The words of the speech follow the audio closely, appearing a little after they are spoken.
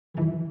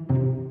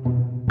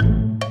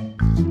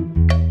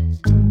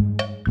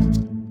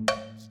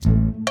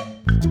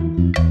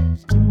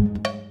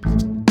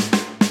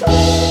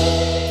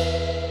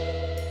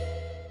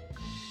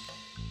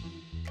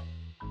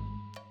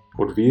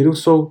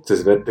vírusov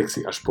cez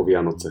vertexy až po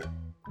Vianoce.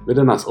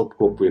 Veda nás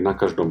obklopuje na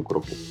každom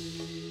kroku.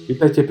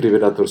 Vítajte pri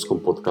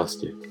vedátorskom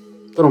podcaste,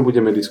 v ktorom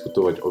budeme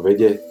diskutovať o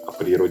vede a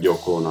prírode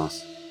okolo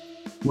nás.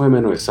 Moje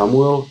meno je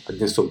Samuel a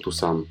dnes som tu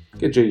sám,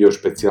 keďže ide o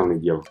špeciálny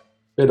diel,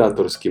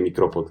 vedátorský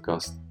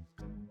mikropodcast.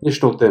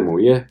 Dnešnou témou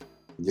je,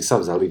 kde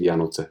sa vzali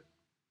Vianoce.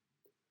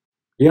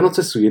 Vianoce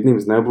sú jedným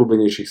z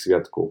najobľúbenejších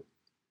sviatkov.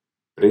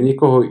 Pre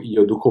niekoho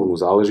ide o duchovnú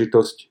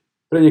záležitosť,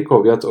 pre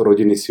niekoho viac o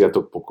rodinný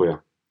sviatok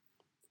pokoja.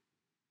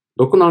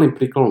 Dokonalým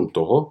príkladom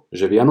toho,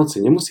 že Vianoce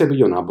nemusia byť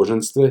o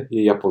náboženstve,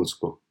 je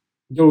Japonsko,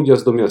 kde ľudia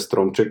zdomia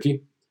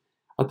stromčeky,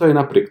 a to aj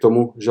napriek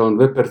tomu, že len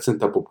 2%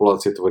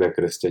 populácie tvoria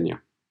kresťania.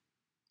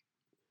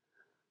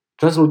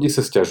 Časť ľudí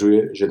sa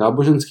sťažuje, že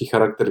náboženský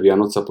charakter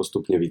Vianoc sa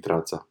postupne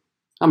vytráca.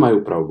 A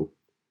majú pravdu.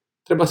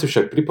 Treba si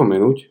však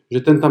pripomenúť, že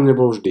ten tam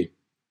nebol vždy.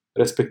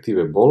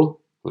 Respektíve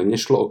bol, len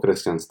nešlo o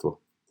kresťanstvo.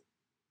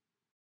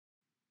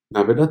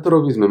 Na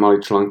Vedátorovi sme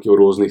mali články o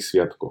rôznych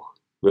sviatkoch,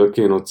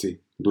 Veľkej noci,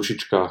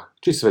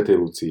 Dušičkách či Svätej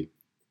Lucii.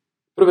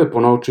 Prvé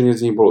ponaučenie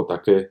z nich bolo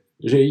také,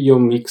 že ide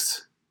o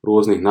mix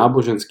rôznych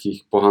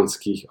náboženských,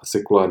 pohanských a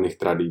sekulárnych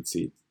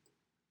tradícií.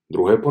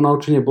 Druhé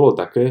ponaučenie bolo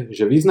také,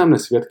 že významné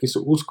sviatky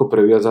sú úzko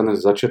previazané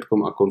s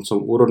začiatkom a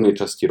koncom úrodnej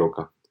časti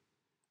roka.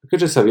 A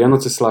keďže sa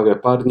Vianoce slávia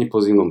pár dní po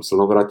zimnom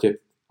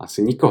slnovrate,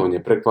 asi nikoho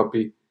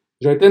neprekvapí,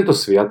 že aj tento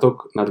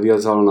sviatok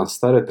nadviazal na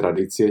staré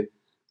tradície,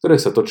 ktoré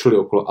sa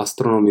točili okolo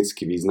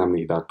astronomicky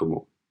významných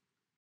dátumov.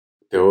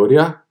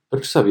 Teória,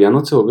 prečo sa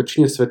Vianoce vo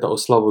väčšine sveta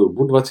oslavujú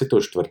buď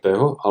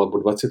 24. alebo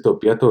 25.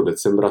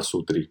 decembra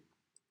sú 3.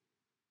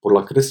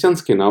 Podľa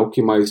kresťanskej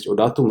náuky má ísť o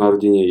dátum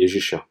narodenia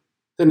Ježiša.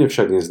 Ten je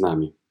však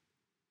neznámy.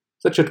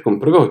 Začiatkom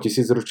prvého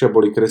tisícročia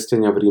boli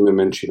kresťania v Ríme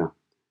menšina.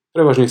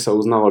 Prevažne sa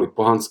uznávali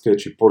pohanské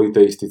či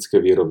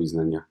politeistické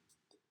vierovyznania.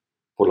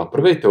 Podľa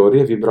prvej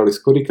teórie vybrali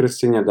skorí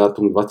kresťania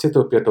dátum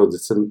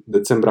 25.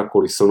 decembra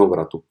kvôli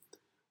slnovratu,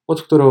 od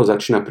ktorého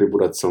začína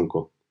pribúdať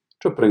slnko,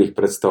 čo pre nich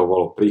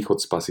predstavovalo príchod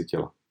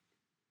Spasiteľa.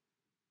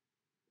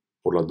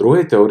 Podľa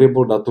druhej teórie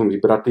bol dátum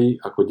vybratý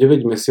ako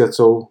 9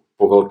 mesiacov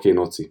po Veľkej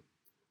noci.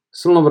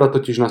 Slnovrat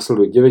totiž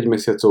nasleduje 9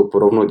 mesiacov po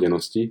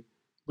rovnodennosti,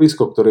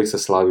 blízko ktorej sa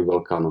slávi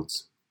Veľká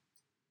noc.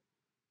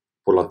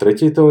 Podľa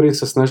tretej teórie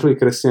sa snažili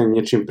kresťania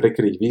niečím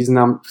prekryť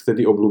význam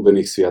vtedy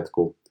obľúbených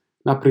sviatkov,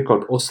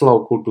 napríklad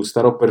oslav kultu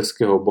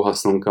staroperského boha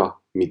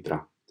slnka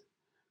Mitra,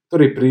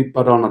 ktorý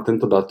pripadal na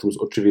tento dátum z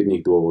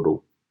očividných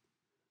dôvodov.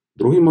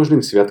 Druhým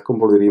možným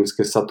sviatkom boli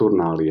rímske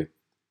Saturnálie,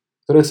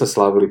 ktoré sa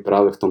slávili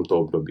práve v tomto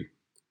období.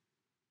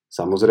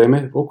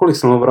 Samozrejme, v okolí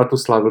slnovratu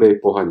slávili aj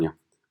pohania.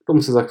 K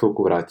tomu sa za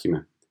chvíľku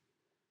vrátime.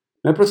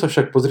 Najprv sa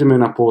však pozrieme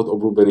na pôvod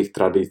obľúbených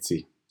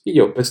tradícií.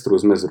 Ide o pestrú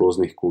zmes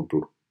rôznych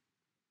kultúr.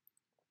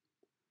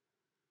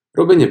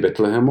 Robenie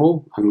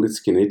Betlehemov,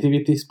 anglicky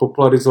nativity,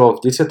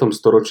 spopularizoval v 10.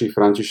 storočí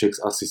František z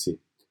Assisi.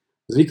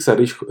 Zvyk sa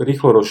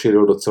rýchlo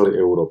rozšíril do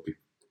celej Európy.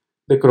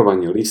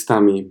 Dekorovanie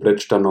listami,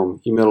 brečtanom,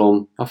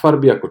 imelom a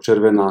farby ako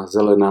červená,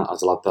 zelená a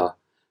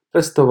zlatá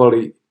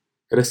predstavovali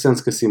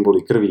kresťanské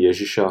symboly krvi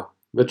Ježiša,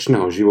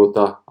 večného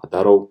života a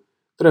darov,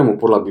 ktoré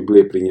mu podľa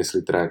Biblie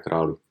priniesli traja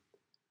králi.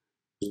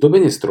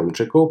 Zdobenie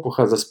stromčekov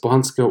pochádza z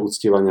pohanského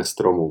uctievania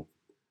stromov.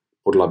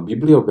 Podľa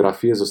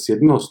bibliografie zo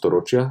 7.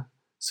 storočia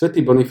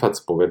svätý Bonifác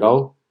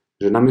povedal,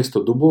 že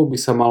namiesto dubov by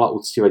sa mala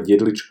uctievať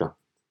jedlička,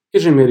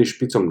 keďže mierí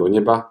špicom do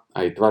neba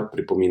a jej tvar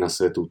pripomína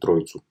Svätú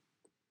Trojicu.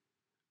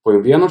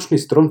 Pojem vianočný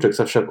stromček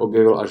sa však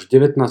objavil až v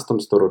 19.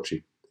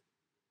 storočí.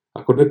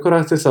 Ako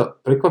dekorácie sa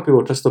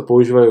prekvapivo často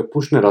používajú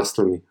pušné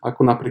rastliny,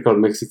 ako napríklad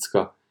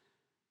mexická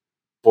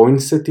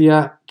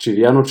poinsettia či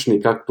vianočný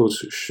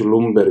kaktus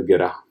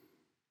Schlumbergera.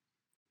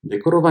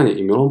 Dekorovanie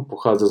imelom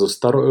pochádza zo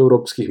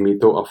staroeurópskych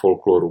mýtov a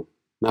folklóru,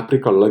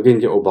 napríklad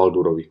legende o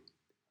Baldurovi.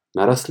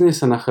 Na rastline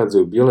sa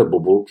nachádzajú biele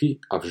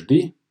bobulky a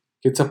vždy,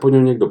 keď sa po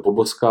ňom niekto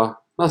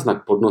poboská, na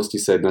znak podnosti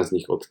sa jedna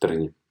z nich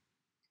odtrhne.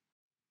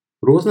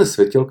 Rôzne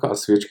svetielka a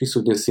sviečky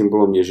sú dnes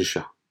symbolom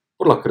Ježiša,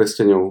 podľa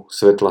kresťanov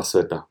svetla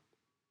sveta.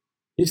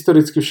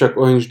 Historicky však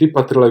oheň vždy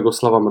patril aj k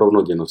oslavám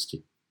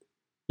rovnodennosti.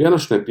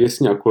 Vianočné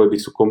piesne a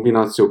koledy sú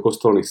kombináciou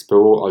kostolných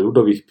spevov a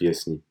ľudových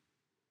piesní.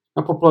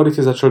 Na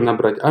popularite začali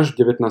nabrať až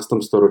v 19.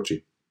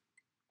 storočí,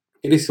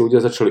 kedy si ľudia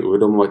začali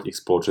uvedomovať ich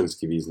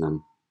spoločenský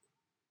význam.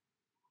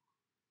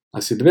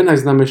 Asi dve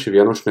najznámejšie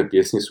vianočné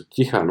piesne sú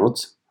Tichá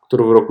noc,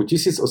 ktorú v roku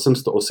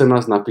 1818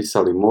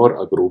 napísali Mohr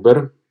a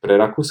Gruber pre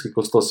rakúsky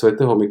kostol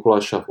svätého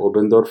Mikuláša v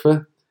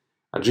Obendorfe,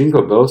 a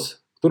Jingle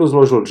Bells, ktorú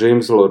zložil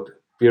James Lord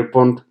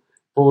Pierpont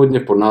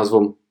pôvodne pod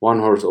názvom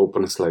One Horse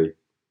Open Sleigh.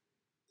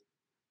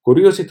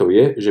 Kuriozitou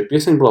je, že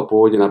pieseň bola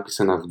pôvodne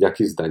napísaná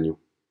vďaky zdaniu.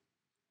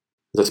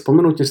 Za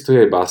spomenutie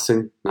stojí aj báseň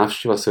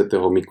Návšteva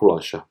svätého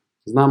Mikuláša,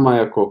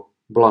 známa ako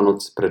Bola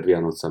noc pred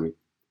Vianocami,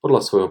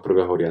 podľa svojho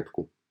prvého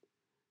riadku.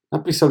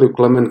 Napísal ju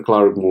Clement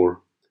Clarke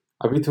Moore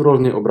a vytvoril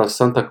v nej obraz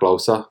Santa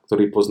Clausa,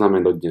 ktorý poznáme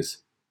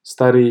dodnes.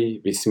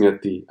 Starý,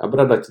 vysmiatý a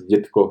bradatý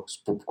detko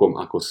s pupkom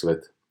ako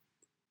svet.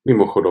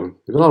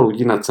 Mimochodom, veľa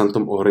ľudí nad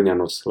Santom ohrňa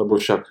nos, lebo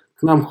však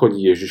k nám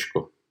chodí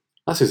Ježiško.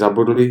 Asi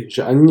zabudli,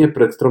 že ani nie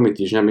pred 3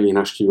 týždňami ich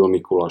navštívil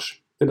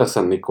Mikuláš, teda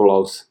San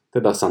Nikolaus,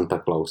 teda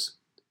Santa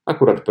Claus.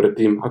 akurát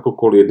predtým, ako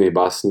kvôli jednej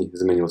básni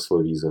zmenil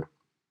svoj výzor.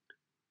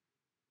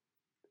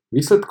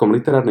 Výsledkom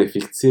literárnej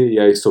fikcie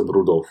je aj sob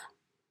Rudolf.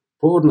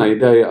 Pôvodná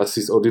idea je asi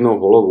z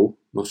Odinovho lovu,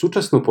 no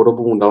súčasnú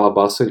podobu mu dala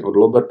báseň od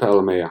Roberta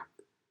L. Maya.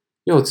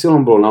 Jeho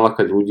cieľom bolo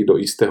nalákať ľudí do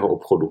istého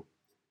obchodu.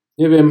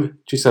 Neviem,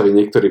 či sa vie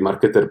niektorý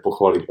marketer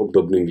pochváliť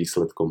obdobným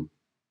výsledkom.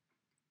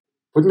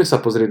 Poďme sa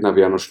pozrieť na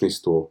Vianočný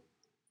stôl.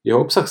 Jeho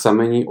obsah sa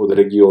mení od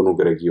regiónu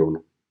k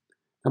regiónu.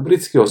 Na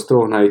britských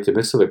ostrovoch nájdete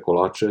mäsové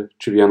koláče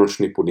či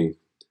vianočný puding.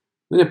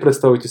 No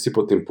nepredstavujte si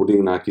pod tým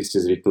puding, na aký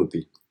ste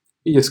zvyknutí.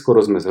 Ide skoro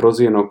zmes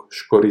hrozienok,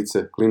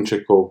 škorice,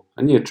 klinčekov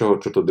a niečoho,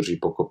 čo to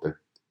drží pokope.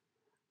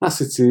 Na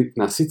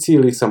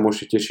Sicílii sa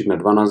môžete tešiť na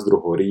 12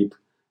 druhov rýb,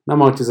 na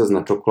Malte zas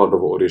na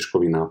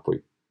čokoládovo-orieškový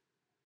nápoj.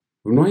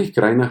 V mnohých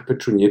krajinách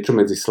pečú niečo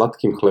medzi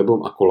sladkým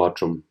chlebom a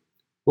koláčom.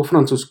 Vo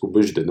Francúzsku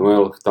bûche de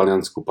Noël, v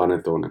Taliansku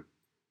panettone.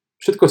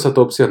 Všetko sa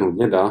to obsiahnuť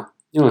nedá,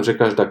 nielenže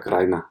každá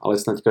krajina,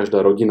 ale snáď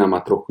každá rodina má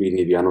trochu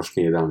iný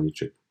vianočný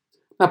jedálniček.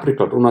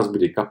 Napríklad u nás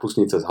bude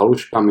kapustnica s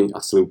haluškami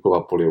a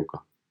slivková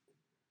polievka.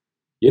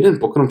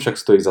 Jeden pokrm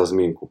však stojí za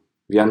zmienku.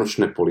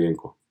 Vianočné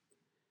polienko.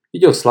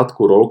 Ide o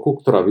sladkú rolku,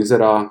 ktorá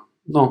vyzerá,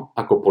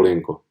 ako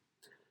polienko.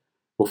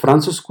 Vo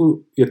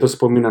Francúzsku je to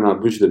spomínaná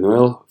bûche de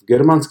Noël, v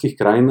germánskych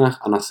krajinách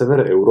a na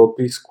severe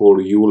Európy skôr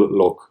Yule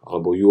log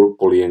alebo Yule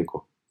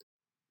polienko.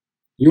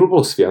 Júl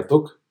bol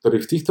sviatok, ktorý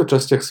v týchto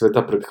častiach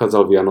sveta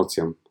predchádzal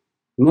Vianociam.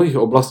 V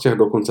mnohých oblastiach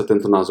dokonca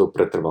tento názov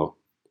pretrval.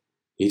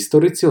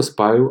 Historici ho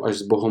spájajú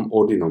až s bohom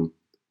Odinom.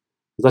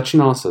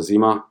 Začínala sa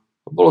zima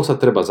a bolo sa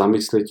treba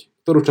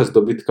zamyslieť, ktorú časť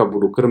dobytka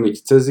budú krmiť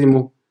cez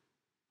zimu,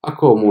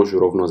 ako ho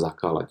môžu rovno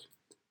zakáľať.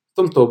 V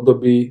tomto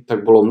období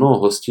tak bolo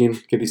mnoho hostín,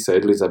 kedy sa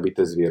jedli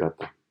zabité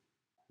zvieratá.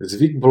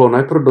 Zvyk bolo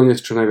najprv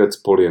doniesť čo najviac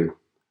polien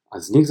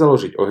a z nich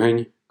založiť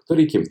oheň,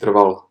 ktorý kým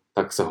trval,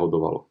 tak sa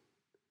hodovalo.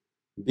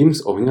 Dym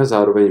z ohňa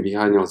zároveň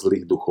vyháňal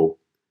zlých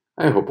duchov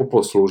a jeho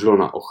popol slúžil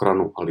na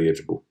ochranu a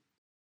liečbu.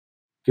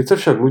 Keď sa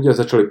však ľudia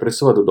začali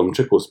presúvať do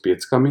domčekov s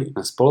pieckami,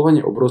 na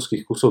spaľovanie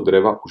obrovských kusov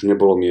dreva už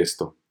nebolo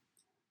miesto.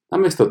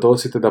 Namiesto toho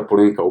si teda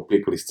polienka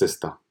upiekli z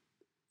cesta.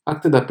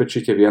 Ak teda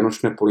pečíte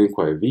vianočné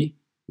polienko aj vy,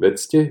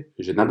 vedzte,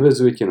 že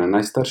nadväzujete na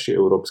najstaršie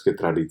európske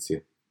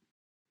tradície.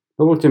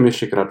 Dovoľte mi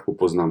ešte krátku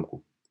poznámku.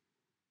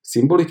 V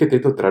symbolike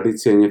tejto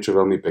tradície je niečo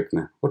veľmi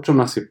pekné, o čom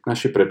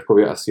naši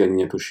predkovia asi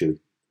ani netušili.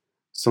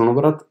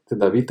 Slnovrat,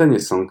 teda vítanie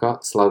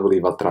slnka,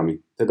 slávili vatrami,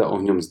 teda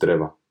ohňom z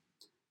dreva.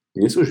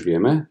 Dnes už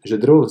vieme, že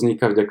drevo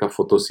vzniká vďaka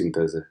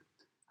fotosyntéze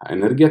a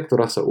energia,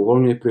 ktorá sa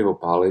uvoľňuje pri jeho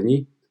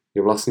pálení, je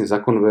vlastne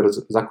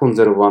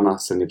zakonzervovaná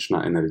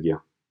slnečná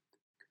energia.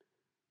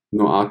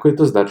 No a ako je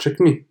to s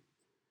darčekmi?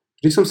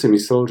 Vždy som si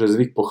myslel, že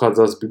zvyk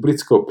pochádza z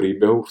biblického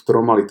príbehu, v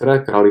ktorom mali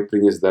traja králi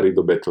priniesť dary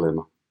do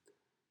Betléma.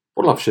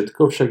 Podľa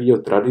všetkého však ide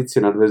o tradície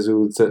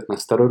nadväzujúce na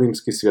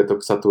starorímsky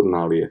sviatok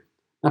Saturnálie,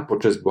 na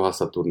počesť boha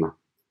Saturna.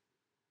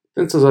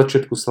 Ten sa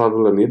začiatku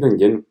slávil len jeden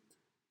deň,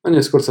 a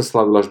neskôr sa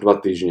slávil až 2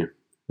 týždne.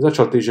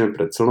 Začal týždeň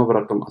pred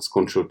slnovratom a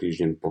skončil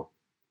týždeň po.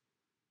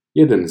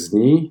 Jeden z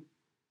dní,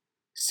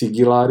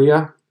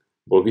 Sigilária,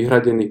 bol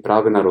vyhradený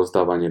práve na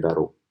rozdávanie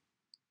darov.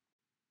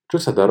 Čo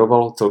sa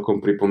darovalo,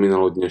 celkom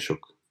pripomínalo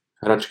dnešok.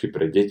 Hračky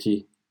pre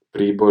deti,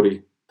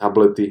 príbory,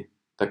 tablety,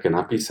 také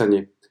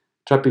napísanie,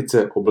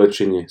 čapice,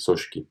 oblečenie,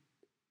 sošky.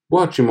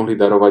 Bohatší mohli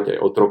darovať aj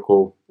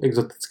otrokov,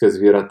 exotické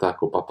zvieratá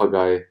ako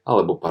papagáje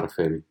alebo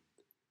parfémy.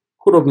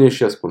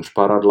 Chudobnejšie aspoň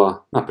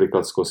šparadla,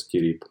 napríklad z kostí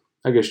rýb.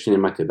 Ak ešte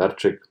nemáte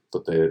darček,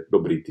 toto je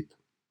dobrý tip.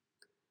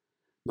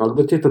 No a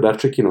kto tieto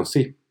darčeky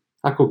nosí?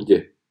 Ako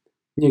kde?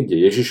 Niekde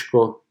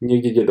Ježiško,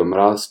 niekde Dedo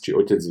Mráz či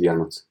Otec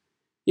Vianoc.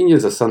 Inde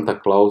za Santa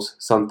Claus,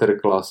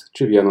 Sinterklaas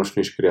či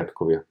Vianoční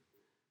škriatkovia.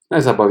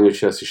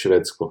 Najzábavnejšie asi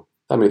Švédsko.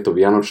 Tam je to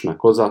vianočná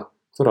koza,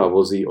 ktorá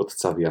vozí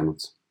otca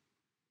Vianoc.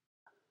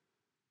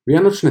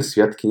 Vianočné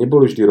sviatky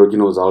neboli vždy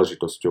rodinnou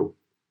záležitosťou.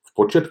 V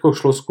počiatkoch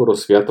šlo skôr o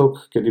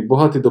sviatok, kedy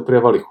bohatí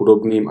dopriavali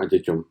chudobným a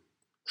deťom.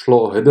 Šlo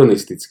o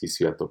hedonistický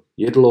sviatok.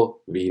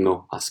 Jedlo,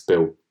 víno a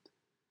spev.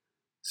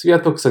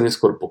 Sviatok sa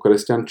neskôr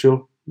pokresťančil,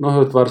 no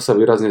jeho tvár sa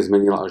výrazne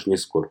zmenila až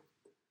neskôr.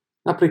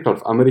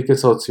 Napríklad v Amerike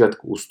sa od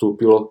sviatku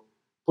ustúpilo,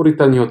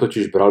 Puritáni ho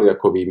totiž brali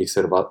ako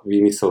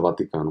výmysel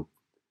Vatikánu.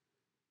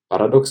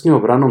 Paradoxne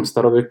ho v ranom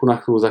staroveku na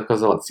chvíľu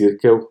zakázala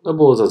cirkev,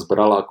 lebo ho zas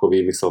brala ako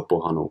výmysel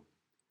pohanov.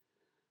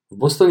 V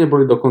Bostone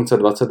boli dokonca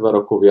 22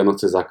 rokov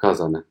Vianoce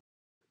zakázané.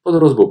 Pod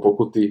hrozbou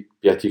pokuty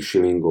 5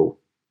 šilingov.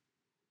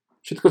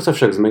 Všetko sa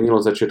však zmenilo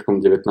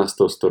začiatkom 19.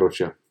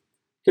 storočia,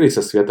 kedy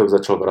sa sviatok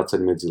začal vracať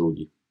medzi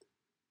ľudí.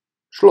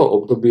 Šlo o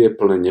obdobie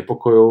plné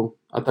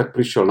nepokojov a tak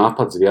prišiel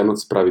nápad z Vianoc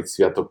spraviť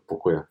sviatok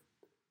pokoja.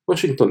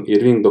 Washington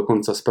Irving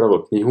dokonca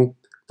spravil knihu,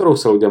 ktorou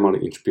sa ľudia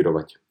mali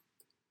inšpirovať.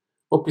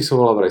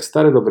 Opisovala vraj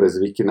staré dobré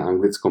zvyky na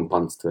anglickom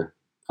panstve,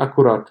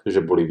 akurát,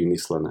 že boli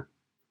vymyslené.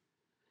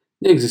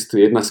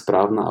 Neexistuje jedna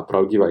správna a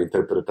pravdivá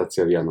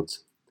interpretácia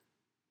Vianoc.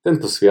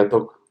 Tento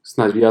sviatok,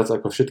 snáď viac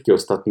ako všetky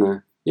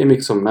ostatné, je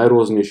mixom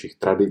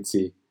najrôznejších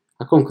tradícií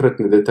a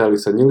konkrétne detaily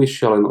sa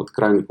nelíšia len od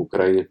krajiny ku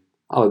krajine,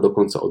 ale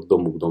dokonca od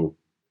domu k domu.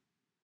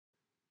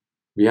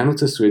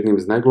 Vianoce sú jedným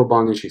z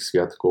najglobálnejších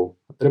sviatkov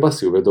a treba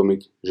si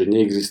uvedomiť, že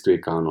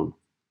neexistuje kánon.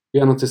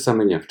 Vianoce sa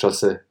menia v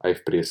čase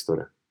aj v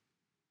priestore.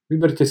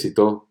 Vyberte si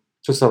to,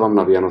 čo sa vám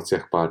na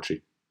Vianociach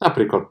páči.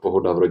 Napríklad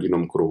pohoda v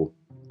rodinnom kruhu.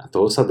 A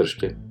toho sa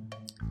držte.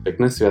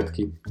 Pekné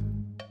sviatky.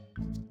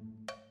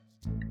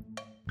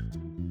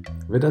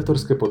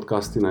 Vedátorské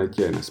podcasty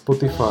nájdete aj na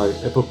Spotify,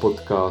 Apple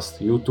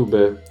Podcast,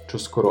 YouTube,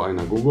 čoskoro aj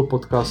na Google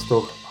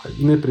Podcastoch a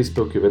iné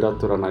príspevky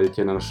Vedátora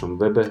nájdete na našom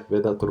webe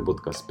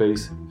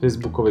vedator.space,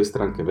 facebookovej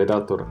stránke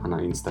Vedátor a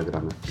na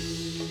Instagrame.